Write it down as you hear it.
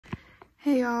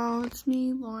Hey y'all, it's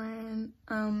me, Lauren.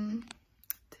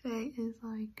 Today is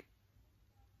like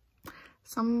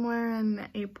somewhere in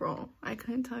April. I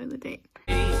couldn't tell you the date.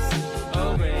 I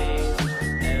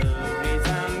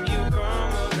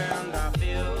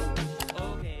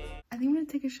think I'm gonna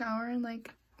take a shower and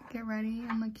like get ready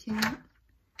and look cute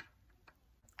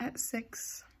at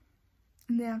 6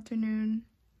 in the afternoon.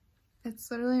 It's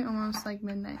literally almost like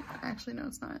midnight. Actually, no,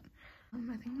 it's not. I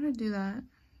think I'm gonna do that.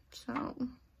 So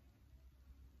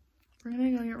we're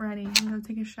gonna go get ready and go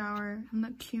take a shower and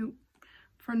look cute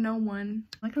for no one.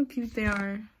 Look how cute they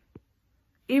are.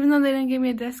 Even though they didn't give me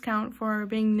a discount for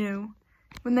being new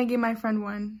when they gave my friend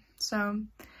one. So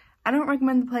I don't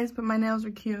recommend the place, but my nails are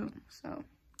cute. So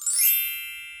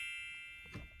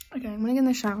okay, I'm gonna get in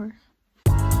the shower.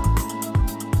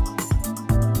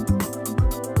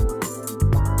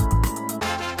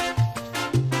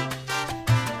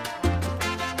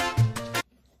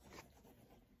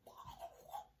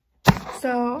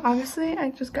 So obviously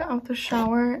I just got out the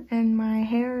shower and my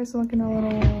hair is looking a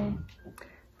little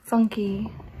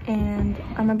funky and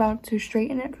I'm about to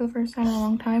straighten it for the first time in a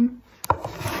long time.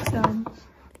 So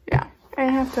yeah, I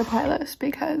have to apply this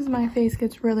because my face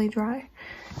gets really dry,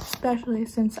 especially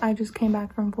since I just came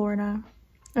back from Florida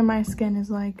and my skin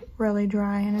is like really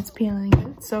dry and it's peeling.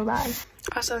 It's so bad.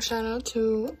 Also, shout out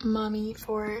to mommy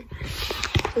for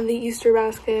the Easter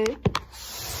basket.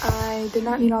 I did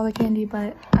not eat all the candy,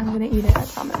 but I'm gonna eat it, I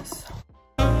promise.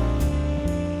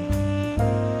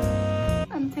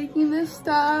 I'm taking this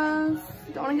stuff.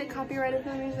 Don't wanna get copyrighted for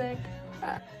the music.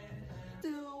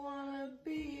 Still wanna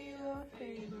be your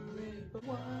favorite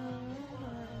one.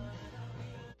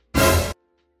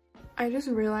 I just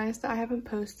realized that I haven't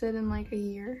posted in like a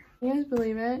year. Can you guys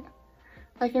believe it?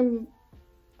 Like when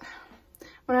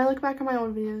I look back at my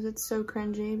old videos, it's so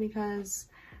cringy because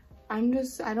I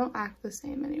don't act the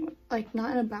same anymore. Like,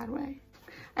 not in a bad way.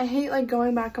 I hate like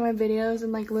going back on my videos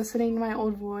and like listening to my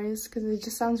old voice because it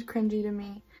just sounds cringy to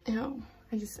me. Ew,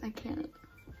 I can't.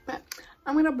 But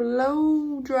I'm gonna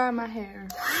blow dry my hair.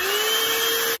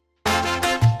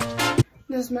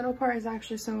 This middle part is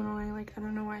actually so annoying. Like, I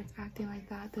don't know why it's acting like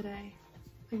that today.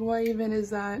 Like, what even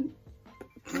is that?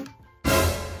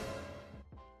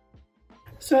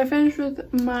 So I finished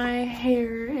with my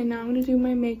hair and now I'm gonna do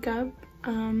my makeup.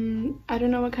 I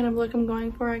don't know what kind of look I'm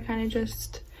going for. I kind of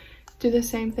just do the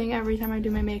same thing every time I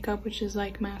do my makeup, which is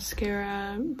like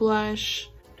mascara, blush.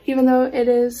 Even though it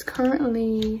is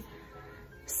currently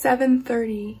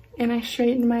 7:30 and I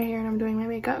straightened my hair and I'm doing my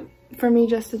makeup for me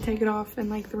just to take it off in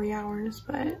like 3 hours.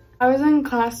 But I was in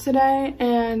class today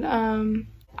and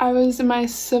I was in my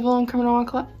civil and criminal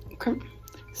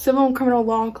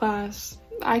law class.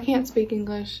 I can't speak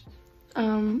English.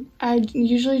 I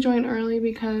usually join early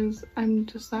because I'm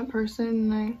just that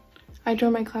person and I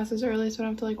join my classes early so I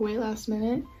don't have to like wait last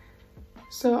minute.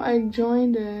 So I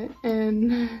joined it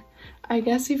and I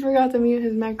guess he forgot to mute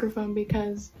his microphone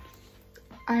because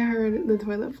I heard the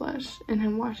toilet flush and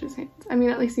him wash his hands. I mean,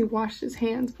 at least he washed his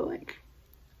hands, but like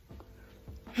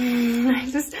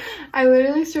I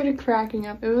literally started cracking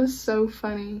up. It was so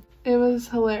funny. It was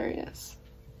hilarious.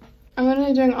 I'm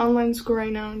literally doing online school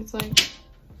right now and it's like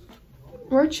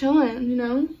we're chilling, you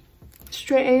know?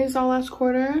 Straight A's all last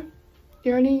quarter.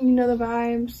 You know the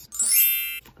vibes.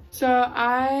 So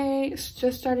I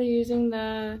just started using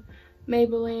the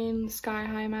Maybelline Sky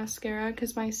High mascara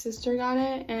because my sister got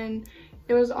it and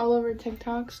it was all over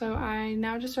TikTok. So I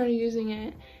now just started using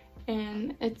it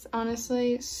and it's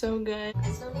honestly so good.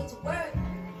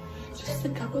 Just a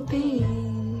couple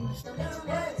things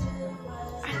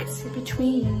I can see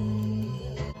between.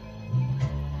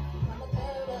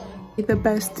 The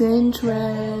best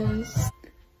interest.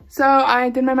 So I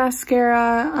did my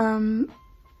mascara.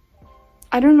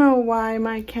 I don't know why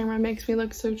my camera makes me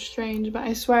look so strange, but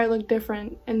I swear I look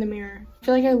different in the mirror. I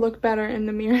feel like I look better in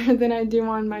the mirror than I do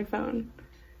on my phone.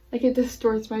 Like it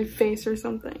distorts my face or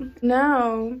something.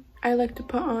 Now I like to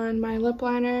put on my lip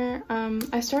liner.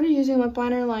 I started using lip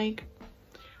liner like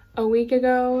a week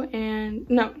ago and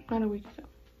no, not a week ago.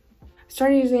 I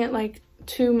started using it like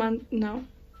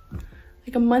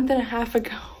like a month and a half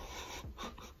ago.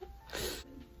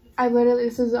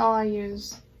 This is all I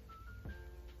use.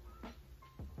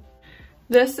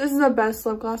 This is the best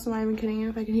lip gloss, I'm not even kidding you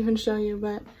if I can even show you,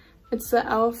 but it's the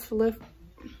e.l.f.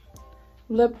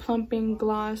 lip plumping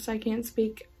gloss. I can't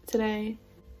speak today.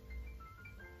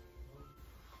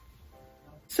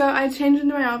 So I changed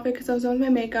into my outfit because I was done with my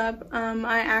makeup.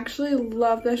 I actually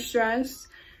love this dress.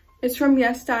 It's from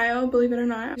yesstyle, believe it or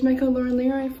not. Use my code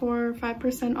LAURYNLEROY for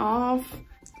 5% off.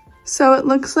 So it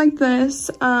looks like this.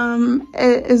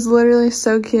 It is literally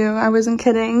so cute. I wasn't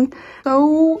kidding.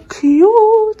 So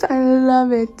cute. I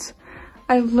love it.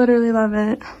 I literally love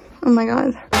it. Oh my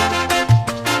god.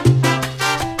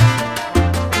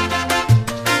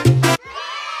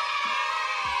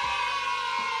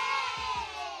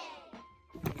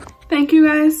 Thank you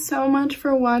guys so much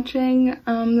for watching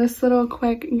this little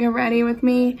quick get ready with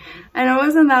me. I know it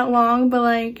wasn't that long, but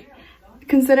like,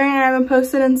 considering I haven't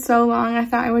posted in so long, I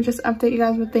thought I would just update you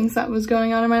guys with things that was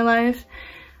going on in my life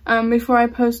before I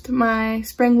post my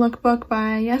spring lookbook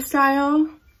by yesstyle.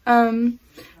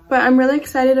 But I'm really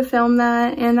excited to film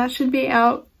that, and that should be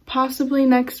out possibly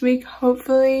next week,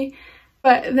 hopefully.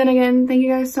 But then again, thank you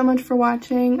guys so much for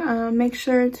watching. Make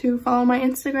sure to follow my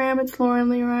Instagram, it's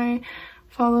LAURYNLEROY.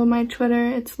 Follow my Twitter,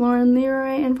 it's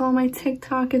LAURYNLEROY, and follow my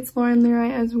TikTok, it's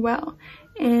LAURYNLEROY as well.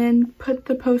 And put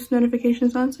the post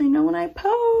notifications on so you know when I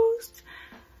post.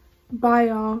 Bye,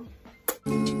 y'all.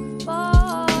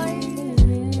 Bye.